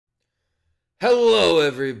Hello,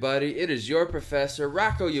 everybody. It is your professor,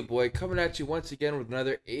 Rocco, your boy, coming at you once again with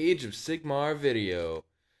another Age of Sigmar video.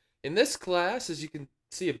 In this class, as you can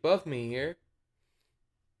see above me here,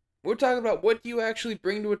 we're talking about what do you actually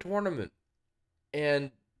bring to a tournament.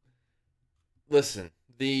 And listen,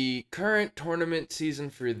 the current tournament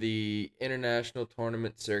season for the International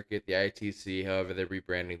Tournament Circuit, the ITC, however they're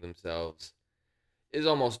rebranding themselves, is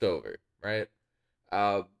almost over, right?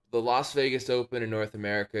 Uh, the Las Vegas Open in North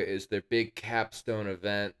America is their big capstone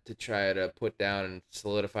event to try to put down and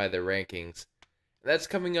solidify their rankings. And that's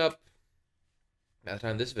coming up by the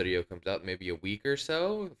time this video comes out, maybe a week or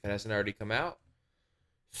so, if it hasn't already come out.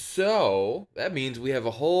 So, that means we have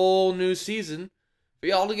a whole new season for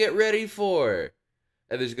y'all to get ready for.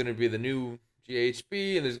 And there's going to be the new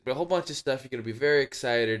GHB, and there's a whole bunch of stuff. You're going to be very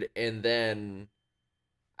excited, and then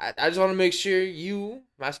I just want to make sure you,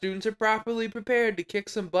 my students, are properly prepared to kick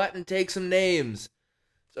some butt and take some names.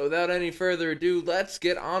 So without any further ado, let's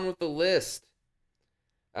get on with the list.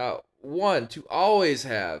 One, to always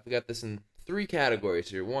have. We got this in 3 categories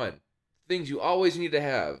here. 1, things you always need to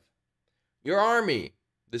have. Your army.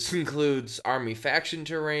 This includes army faction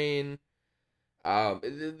terrain.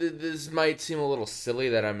 This might seem a little silly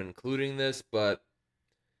that I'm including this, but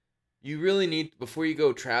you really need, before you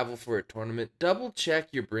go travel for a tournament, double check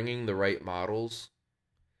you're bringing the right models,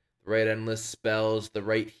 the right endless spells, the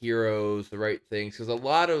right heroes, the right things. Because a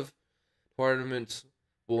lot of tournaments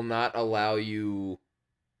will not allow you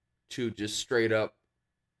to just straight up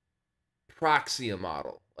proxy a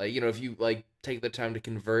model. Like, if you take the time to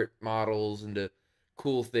convert models into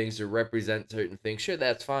cool things to represent certain things, sure,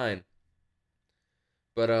 that's fine.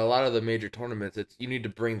 But a lot of the major tournaments, you need to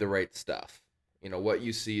bring the right stuff. What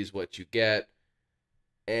you see is what you get.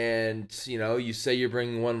 And, you say you're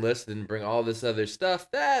bringing one list and bring all this other stuff.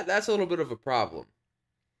 That's a little bit of a problem.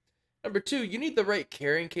 Number 2, you need the right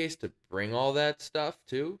carrying case to bring all that stuff,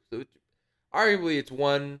 too. So, arguably, it's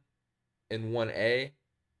 1 and 1A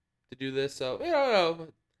to do this. So,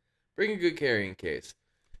 bring a good carrying case.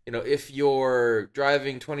 If you're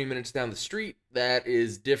driving 20 minutes down the street, that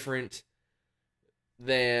is different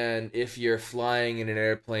than if you're flying in an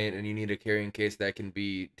airplane and you need a carrying case that can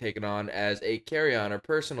be taken on as a carry-on or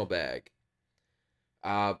personal bag.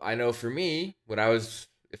 I know for me,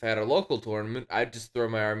 if I had a local tournament, I'd just throw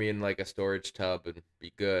my army in like a storage tub and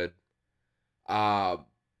be good. Like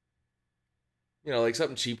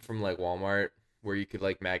something cheap from like Walmart where you could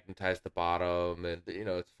like magnetize the bottom and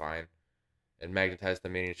it's fine. And magnetize the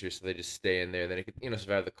miniatures so they just stay in there. Then it could,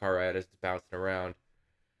 survive the car ride as it's bouncing around.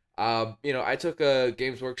 I took a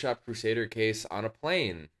Games Workshop Crusader case on a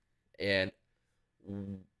plane, and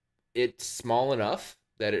it's small enough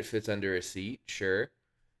that it fits under a seat, sure.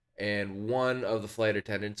 And one of the flight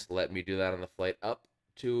attendants let me do that on the flight up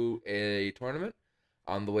to a tournament.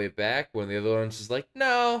 On the way back, one of the other ones was like,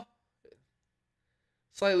 no,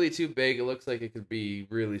 slightly too big. It looks like it could be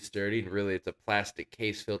really sturdy, and really it's a plastic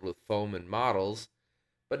case filled with foam and models.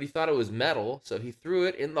 But he thought it was metal, so he threw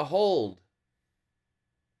it in the hold.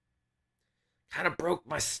 Kind of broke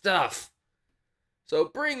my stuff. So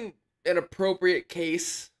bring an appropriate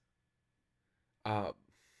case, to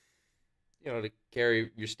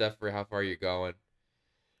carry your stuff for how far you're going.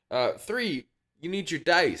 3, you need your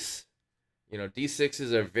dice.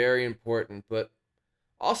 D6s are very important, but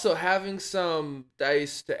also having some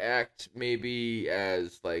dice to act maybe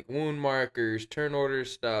as like wound markers, turn order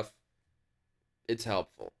stuff, it's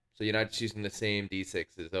helpful. So you're not just using the same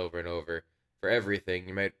D6s over and over for everything.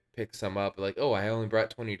 You might pick some up like, oh, I only brought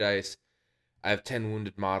 20 dice. I have 10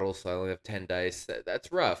 wounded models, so I only have 10 dice.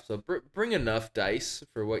 That's rough. So bring enough dice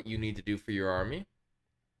for what you need to do for your army.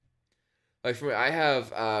 Like for me, I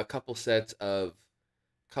have a couple sets of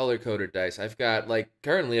color-coded dice.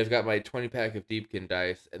 Currently I've got my 20-pack of Deepkin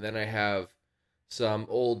dice, and then I have some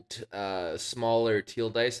old, smaller teal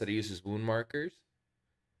dice that I use as wound markers,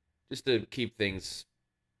 just to keep things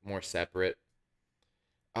more separate.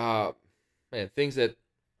 Things that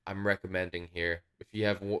I'm recommending here.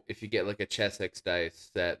 If you get like a Chessex dice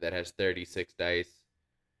set that has 36 dice,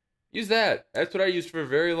 use that. That's what I used for a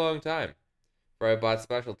very long time. Before I bought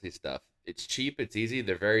specialty stuff. It's cheap, it's easy,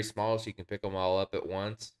 they're very small, so you can pick them all up at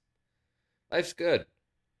once. Life's good.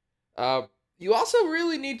 You also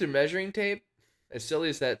really need your measuring tape, as silly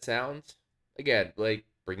as that sounds. Again, like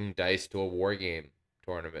bringing dice to a war game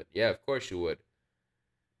tournament. Yeah, of course you would.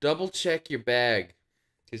 Double check your bag.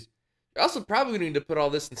 Because you're also probably going to need to put all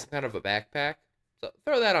this in some kind of a backpack. So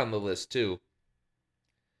throw that on the list too.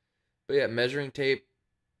 But yeah, measuring tape,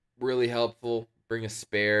 really helpful. Bring a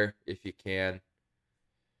spare if you can.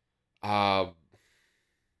 You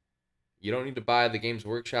don't need to buy the Games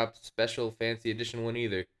Workshop special fancy edition one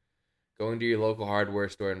either. Going to your local hardware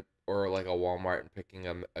store or like a Walmart and picking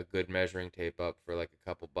a good measuring tape up for like a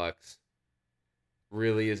couple bucks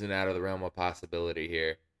really isn't out of the realm of possibility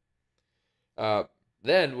here. Uh,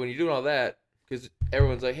 then when you're doing all that, because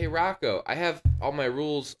everyone's like, "Hey Rocco, I have all my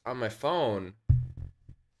rules on my phone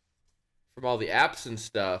from all the apps and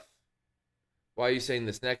stuff. Why are you saying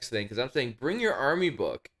this next thing?" Because I'm saying bring your army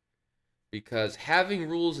book, because having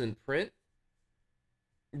rules in print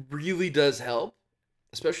really does help,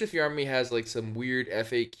 especially if your army has like some weird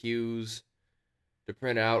FAQs to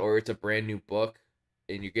print out, or it's a brand new book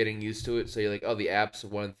and you're getting used to it. So you're like, "Oh, the app's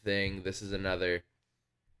one thing, this is another."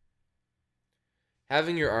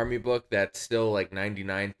 Having your army book that's still like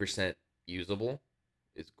 99% usable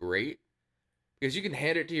is great, because you can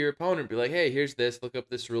hand it to your opponent and be like, "Hey, here's this, look up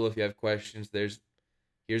this rule if you have questions.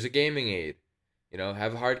 Here's a gaming aid.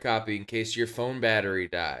 Have a hard copy in case your phone battery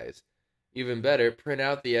dies." Even better, print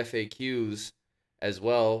out the FAQs as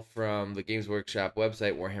well from the Games Workshop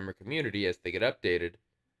website, Warhammer Community, as they get updated,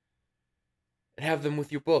 and have them with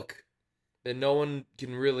your book. Then no one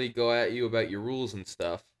can really go at you about your rules and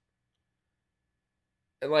stuff,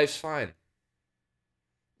 and life's fine.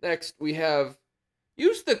 Next, we have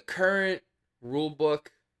use the current rule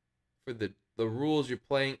book for the rules you're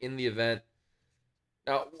playing in the event.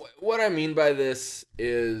 Now, what I mean by this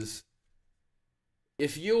is,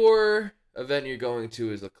 if your event you're going to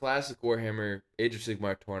is a classic Warhammer Age of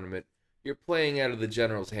Sigmar tournament, you're playing out of the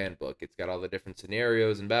General's Handbook. It's got all the different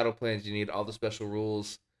scenarios and battle plans you need, all the special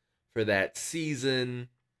rules for that season,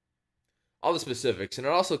 all the specifics. And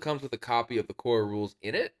it also comes with a copy of the core rules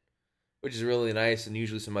in it, which is really nice, and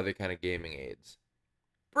usually some other kind of gaming aids.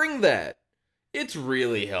 Bring that. It's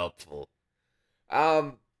really helpful.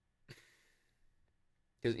 Because,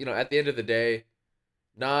 at the end of the day,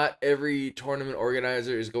 not every tournament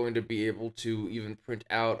organizer is going to be able to even print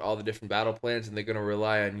out all the different battle plans, and they're going to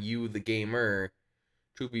rely on you, the gamer,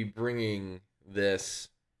 to be bringing this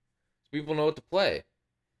so people know what to play.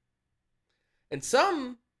 And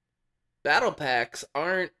some battle packs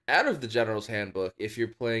aren't out of the General's Handbook if you're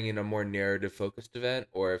playing in a more narrative-focused event,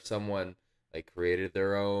 or if someone created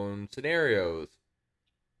their own scenarios.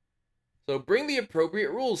 So bring the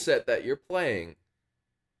appropriate rule set that you're playing.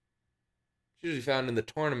 It's usually found in the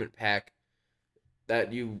tournament pack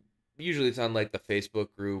that usually it's on like the Facebook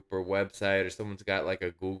group or website, or someone's got like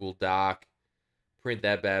a Google Doc. Print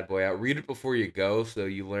that bad boy out. Read it before you go, so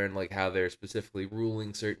you learn how they're specifically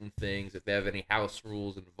ruling certain things, if they have any house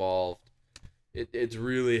rules involved. It's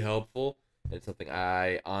really helpful. It's something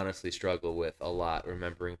I honestly struggle with a lot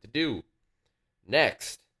remembering to do.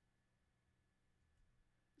 Next.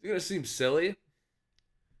 It's going to seem silly.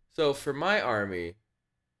 So for my army,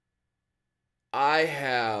 I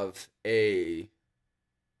have I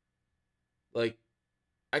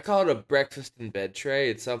call it a breakfast in bed tray.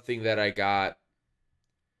 It's something that I got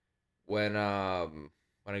when I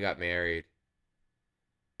got married.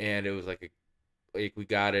 And it was we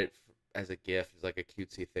got it as a gift. It's like a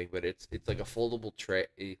cutesy thing, but it's like a foldable tray,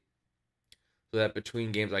 so that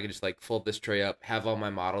between games I can just fold this tray up, have all my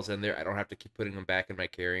models in there. I don't have to keep putting them back in my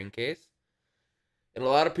carrying case. And a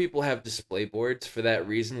lot of people have display boards for that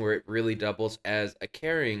reason, where it really doubles as a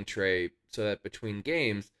carrying tray, so that between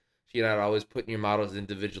games, you're not always putting your models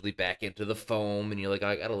individually back into the foam, and you're like,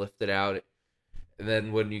 "I gotta lift it out." And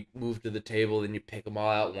then when you move to the table, then you pick them all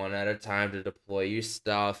out one at a time to deploy your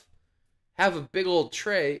stuff. Have a big old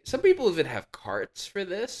tray. Some people even have carts for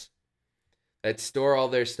this that store all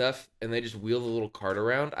their stuff, and they just wheel the little cart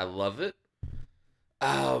around. I love it.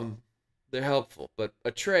 They're helpful, but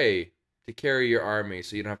a tray to carry your army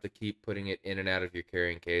so you don't have to keep putting it in and out of your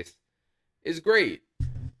carrying case is great.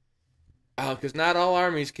 Because not all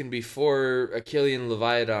armies can be 4 Achillean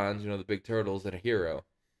Leviathans, the big turtles, and a hero.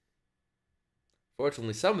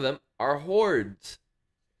 Fortunately, some of them are hordes,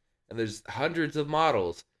 and there's hundreds of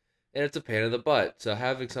models, and it's a pain in the butt. So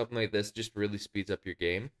having something like this just really speeds up your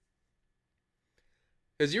game,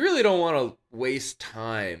 because you really don't want to waste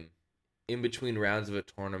time in between rounds of a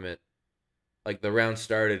tournament. Like the round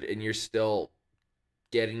started and you're still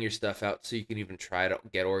getting your stuff out so you can even try to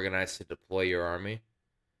get organized to deploy your army.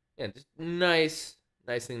 Yeah, just nice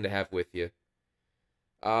thing to have with you.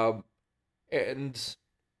 And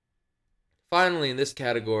finally, in this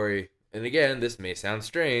category, and again, this may sound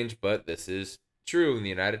strange, but this is true in the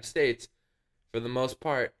United States for the most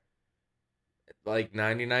part.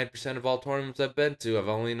 99% of all tournaments I've been to, I've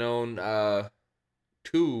only known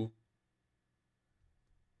 2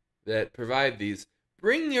 that provide these.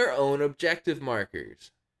 Bring your own objective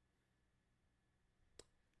markers.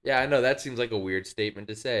 Yeah, I know that seems like a weird statement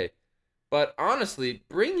to say, but honestly,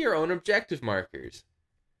 bring your own objective markers.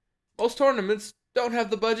 Most tournaments don't have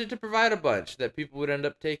the budget to provide a bunch that people would end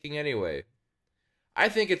up taking anyway. I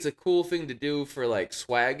think it's a cool thing to do for like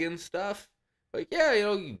swag and stuff. Like, yeah,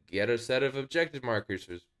 you get a set of objective markers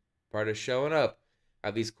as part of showing up.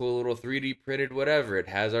 Have these cool little 3D printed whatever. It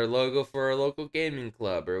has our logo for our local gaming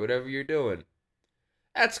club or whatever you're doing.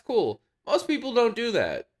 That's cool. Most people don't do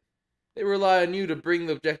that. They rely on you to bring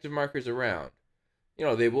the objective markers around.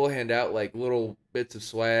 They will hand out like little bits of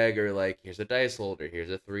swag or like, here's a dice holder, here's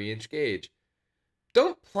a 3-inch gauge.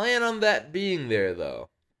 Don't plan on that being there though.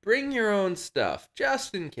 Bring your own stuff,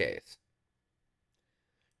 just in case.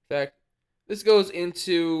 In fact, this goes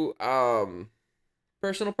into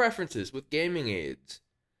personal preferences with gaming aids,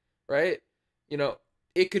 right?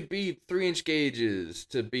 It could be 3-inch gauges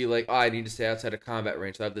to be like, oh, I need to stay outside of combat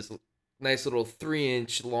range. So I have this nice little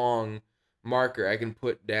 3-inch long marker I can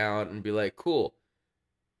put down and be like, cool,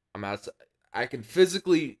 I'm outside. I can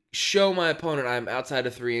physically show my opponent I'm outside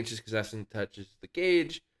of 3 inches because nothing touches the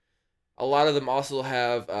gauge. A lot of them also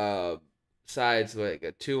have sides like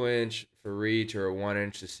a 2-inch for reach or a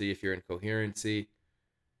 1-inch to see if you're in coherency.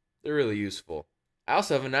 They're really useful. I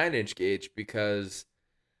also have a 9-inch gauge because,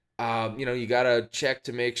 you gotta check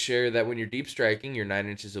to make sure that when you're deep striking, you're 9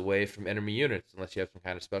 inches away from enemy units, unless you have some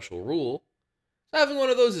kind of special rule. So having one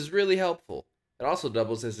of those is really helpful. It also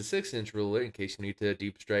doubles as a 6-inch ruler in case you need to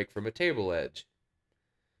deep strike from a table edge.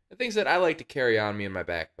 The things that I like to carry on me in my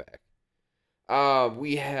backpack.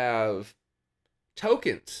 We have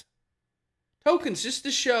tokens. Tokens just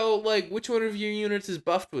to show like which one of your units is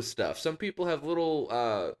buffed with stuff. Some people have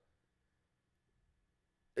little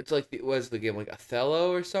it's like what's the game, like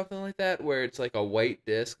Othello or something like that, where it's like a white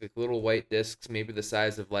disc, like little white discs, maybe the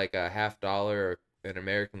size of like a $50 or an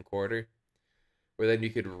American quarter, where then you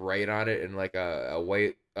could write on it in like a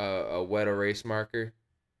white a wet erase marker.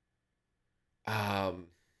 And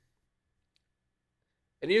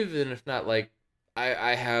even if not, like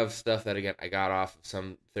I have stuff that again I got off of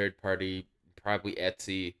some third party, probably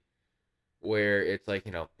Etsy, where it's like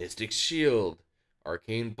Mystic Shield,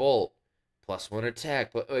 Arcane Bolt, +1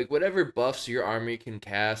 attack, but like whatever buffs your army can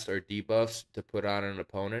cast or debuffs to put on an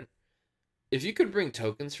opponent. If you could bring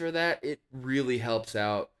tokens for that, it really helps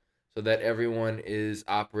out so that everyone is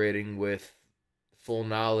operating with full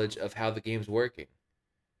knowledge of how the game's working.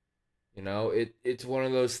 It's one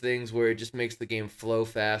of those things where it just makes the game flow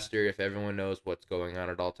faster if everyone knows what's going on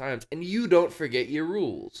at all times, and you don't forget your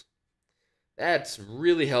rules. That's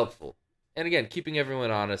really helpful. And again, keeping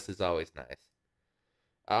everyone honest is always nice.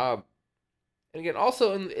 And again,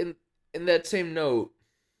 also in that same note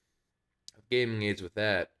of gaming aids with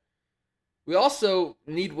that, we also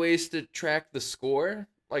need ways to track the score.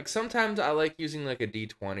 Like sometimes I like using like a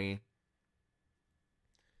D20.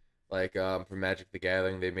 Like for Magic the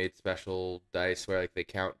Gathering, they made special dice where like they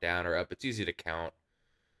count down or up. It's easy to count.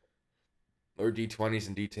 Or D20s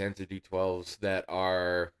and D10s or D12s that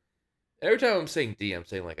are. Every time I'm saying D, I'm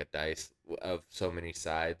saying like a dice of so many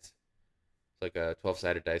sides. It's like a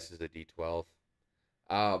 12-sided dice is a D12.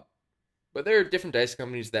 But there are different dice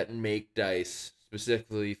companies that make dice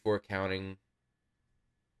specifically for counting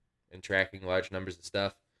and tracking large numbers of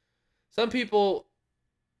stuff. Some people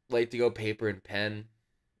like to go paper and pen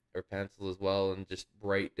or pencil as well and just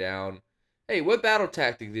write down, hey, what battle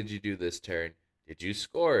tactic did you do this turn? Did you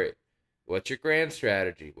score it? What's your grand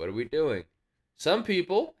strategy? What are we doing? Some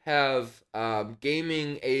people have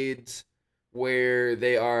gaming aids where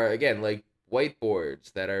they are, again, like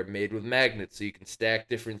whiteboards that are made with magnets so you can stack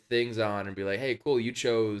different things on and be like, hey, cool, you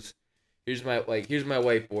chose, here's my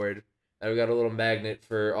whiteboard. I've got a little magnet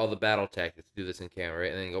for all the battle tactics. Do this in camera,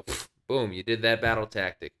 right? And then you go, boom, you did that battle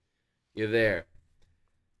tactic. You're there.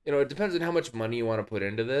 It depends on how much money you want to put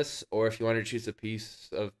into this, or if you want to choose a piece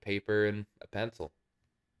of paper and a pencil.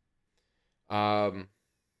 And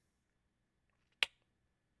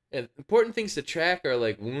important things to track are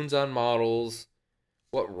like wounds on models,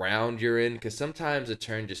 what round you're in, because sometimes a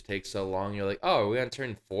turn just takes so long. You're like, oh, are we on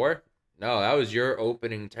turn 4? No, that was your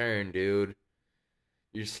opening turn, dude.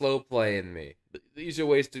 You're slow playing me. These are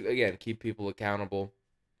ways to, again, keep people accountable.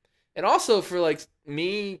 And also for like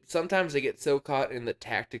me, sometimes I get so caught in the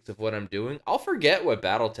tactics of what I'm doing, I'll forget what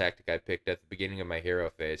battle tactic I picked at the beginning of my hero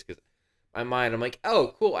phase, because my mind, I'm like,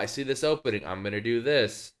 oh, cool, I see this opening, I'm going to do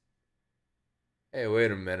this. Hey,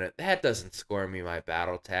 wait a minute, that doesn't score me my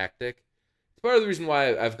battle tactic. It's part of the reason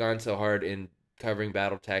why I've gone so hard in covering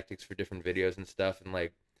battle tactics for different videos and stuff, and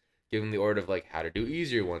like giving the order of like how to do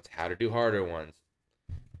easier ones, how to do harder ones.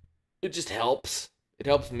 It just helps. It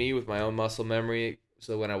helps me with my own muscle memory.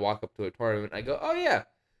 So when I walk up to a tournament, I go, oh yeah,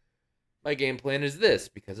 my game plan is this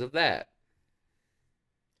because of that.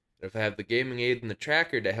 If I have the gaming aid and the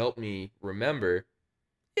tracker to help me remember,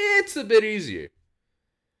 it's a bit easier.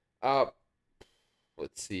 Uh,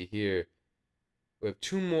 let's see here. We have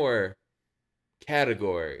two more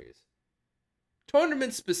categories.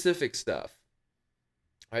 Tournament specific stuff.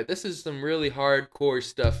 All right, this is some really hardcore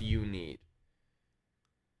stuff you need.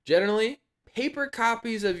 Generally, paper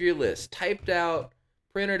copies of your list, typed out,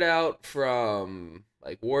 printed out from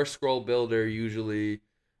like War Scroll Builder usually,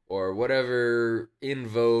 or whatever in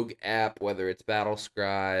vogue app, whether it's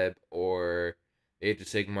Battlescribe or Age of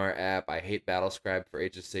Sigmar app. I hate Battlescribe for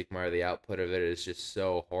Age of Sigmar. The output of it is just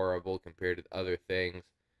so horrible compared to other things.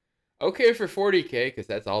 Okay for 40k because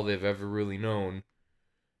that's all they've ever really known.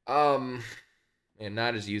 Um, and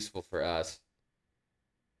not as useful for us.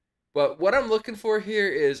 But what I'm looking for here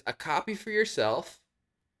is a copy for yourself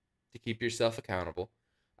to keep yourself accountable,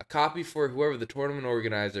 a copy for whoever the tournament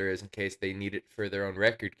organizer is in case they need it for their own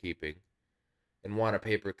record keeping and want a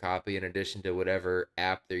paper copy in addition to whatever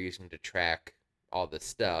app they're using to track all this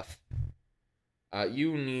stuff.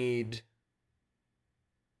 You need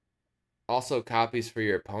also copies for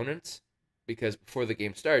your opponents because before the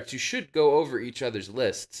game starts, you should go over each other's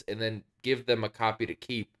lists and then give them a copy to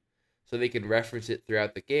keep so they can reference it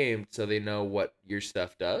throughout the game so they know what your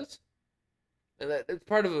stuff does. And it's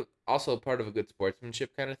also part of a good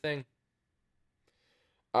sportsmanship kind of thing.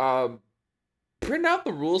 Um, Print out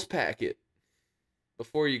the rules packet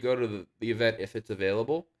before you go to the event if it's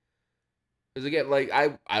available. Because again, like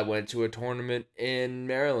I went to a tournament in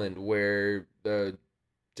Maryland where the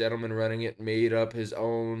gentleman running it made up his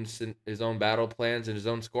own battle plans and his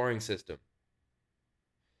own scoring system.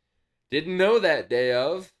 Didn't know that day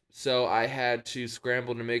of, so I had to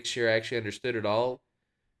scramble to make sure I actually understood it all.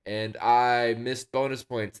 And I missed bonus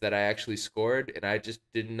points that I actually scored, and I just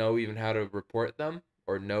didn't know even how to report them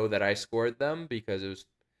or know that I scored them because it was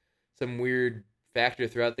some weird factor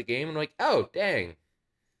throughout the game. And I'm like, oh, dang.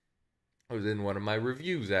 I was in one of my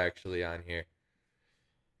reviews actually on here.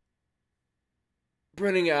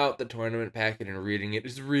 Printing out the tournament packet and reading it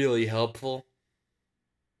is really helpful.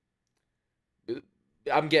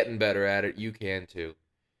 I'm getting better at it. You can too.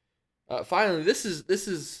 Finally, this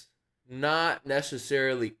is not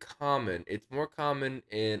necessarily common. It's more common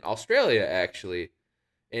in Australia, actually,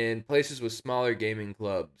 in places with smaller gaming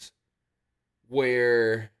clubs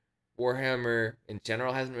where Warhammer in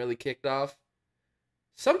general hasn't really kicked off.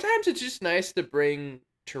 Sometimes it's just nice to bring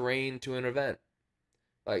terrain to an event,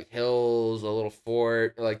 like hills, a little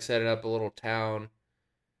fort, like setting up a little town.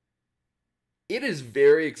 It is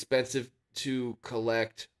very expensive to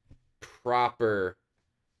collect proper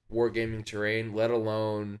wargaming terrain, let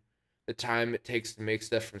alone the time it takes to make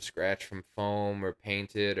stuff from scratch from foam or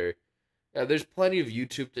paint it or there's plenty of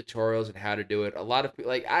YouTube tutorials on how to do it. A lot of people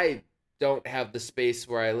like I don't have the space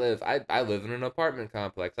where I live. I live in an apartment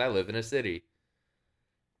complex. I live in a city.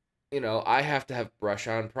 I have to have brush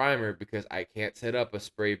on primer because I can't set up a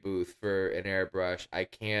spray booth for an airbrush. I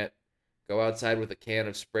can't go outside with a can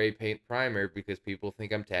of spray paint primer because people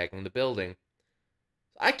think I'm tagging the building.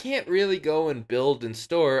 I can't really go and build and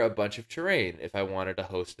store a bunch of terrain if I wanted to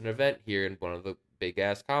host an event here in one of the big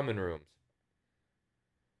ass common rooms.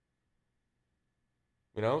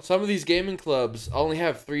 Some of these gaming clubs only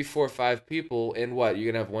have 3, 4, 5 people, and what?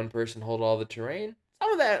 You're gonna have one person hold all the terrain?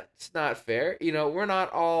 Some of that's not fair. We're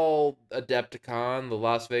not all Adepticon, the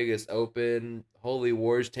Las Vegas Open, Holy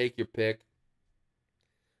Wars, take your pick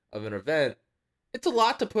of an event. It's a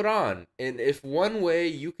lot to put on. And if one way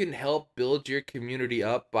you can help build your community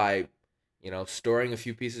up by, storing a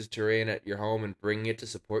few pieces of terrain at your home and bringing it to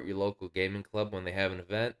support your local gaming club when they have an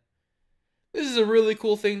event, this is a really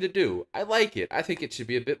cool thing to do. I like it. I think it should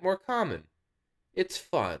be a bit more common. It's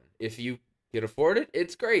fun. If you can afford it,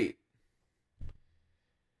 it's great.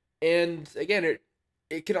 And again,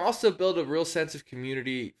 it can also build a real sense of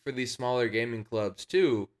community for these smaller gaming clubs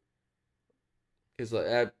too.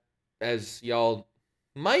 Because as y'all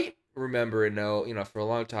might remember and know, for a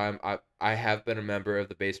long time, I have been a member of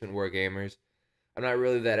the Basement War Gamers. I'm not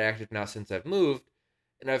really that active now since I've moved,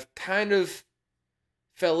 and I've kind of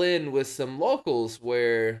fell in with some locals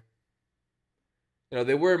where,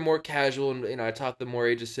 they were more casual, and I taught them more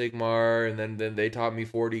Age of Sigmar, and then they taught me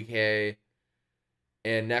 40k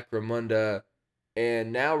and Necromunda,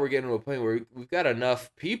 and now we're getting to a point where we've got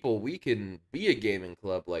enough people, we can be a gaming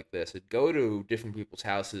club like this and go to different people's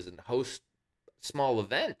houses and host small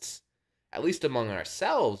events, at least among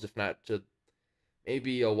ourselves, if not to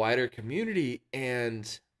maybe a wider community.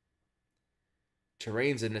 And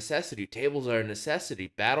terrain's a necessity. Tables are a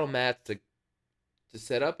necessity. Battle mats to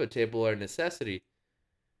set up a table are a necessity.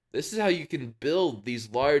 This is how you can build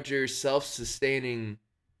these larger, self-sustaining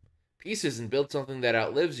pieces and build something that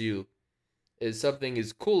outlives you. Is something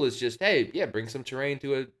as cool as just, hey, yeah, bring some terrain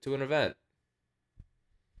to an event.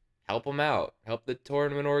 Help them out. Help the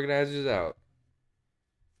tournament organizers out.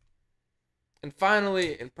 And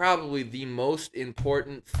finally, and probably the most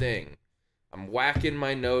important thing, I'm whacking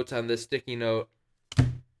my notes on this sticky note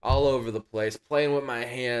all over the place, playing with my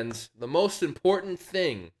hands. The most important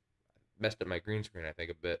thing, messed up my green screen, I think,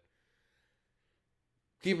 a bit.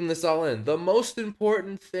 Keeping this all in. The most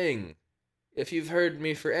important thing, if you've heard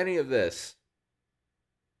me for any of this,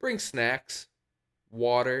 bring snacks,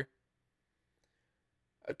 water.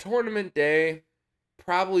 A tournament day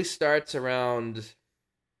probably starts around,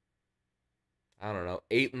 I don't know,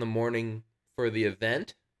 8 in the morning for the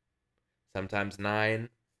event. Sometimes 9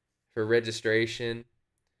 for registration.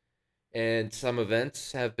 And some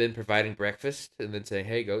events have been providing breakfast and then saying,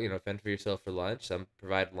 hey, go, fend for yourself for lunch. Some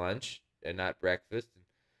provide lunch and not breakfast.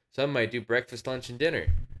 Some might do breakfast, lunch, and dinner,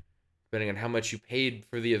 depending on how much you paid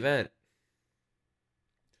for the event.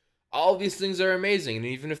 All these things are amazing, and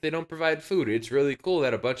even if they don't provide food, it's really cool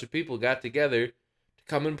that a bunch of people got together to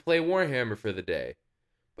come and play Warhammer for the day.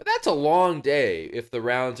 But that's a long day if the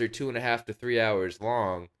rounds are 2.5 to 3 hours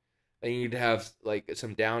long. Then you'd have like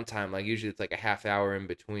some downtime, like usually it's like a half hour in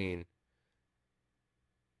between.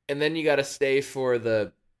 And then you got to stay for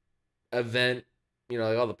the event,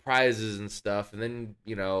 like all the prizes and stuff. And then,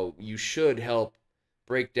 you should help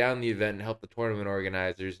break down the event and help the tournament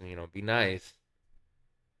organizers and, be nice.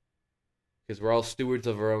 Because we're all stewards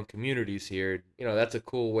of our own communities here. That's a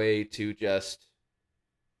cool way to just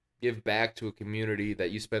give back to a community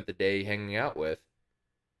that you spent the day hanging out with.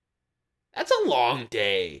 That's a long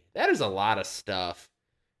day. That is a lot of stuff.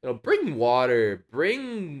 Bring water,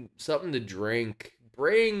 bring something to drink,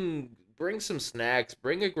 bring some snacks,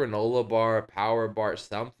 bring a granola bar, a power bar,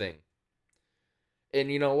 something.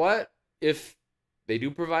 And you know what? If they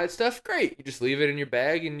do provide stuff, great. You just leave it in your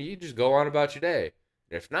bag and you just go on about your day.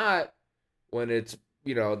 If not, when it's,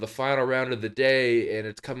 the final round of the day and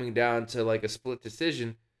it's coming down to like a split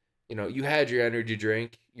decision, you had your energy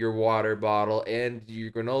drink, your water bottle, and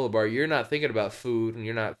your granola bar. You're not thinking about food and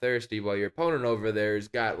you're not thirsty while your opponent over there has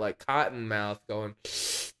got like cotton mouth going,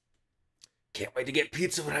 can't wait to get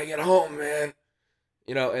pizza when I get home, man.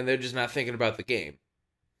 And they're just not thinking about the game.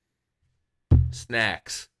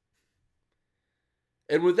 Snacks.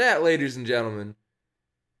 And with that, ladies and gentlemen,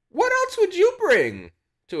 what else would you bring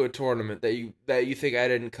to a tournament that you think I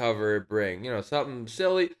didn't cover or bring? Something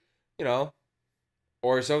silly,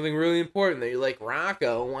 or something really important that you're like,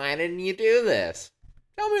 Rocco, why didn't you do this?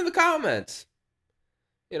 Tell me in the comments.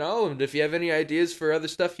 And if you have any ideas for other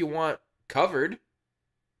stuff you want covered,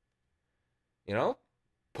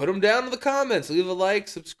 put them down in the comments. Leave a like,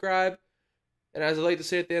 subscribe. And as I like to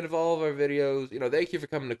say at the end of all of our videos, thank you for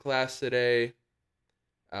coming to class today.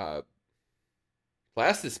 Class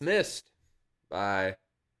dismissed. Bye.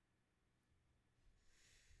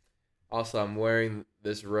 Also, I'm wearing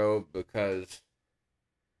this robe because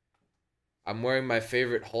I'm wearing my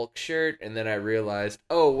favorite Hulk shirt, and then I realized,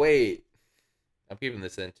 oh, wait. I'm keeping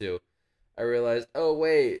this in, too. I realized, oh,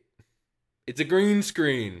 wait. It's a green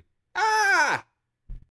screen. Ah!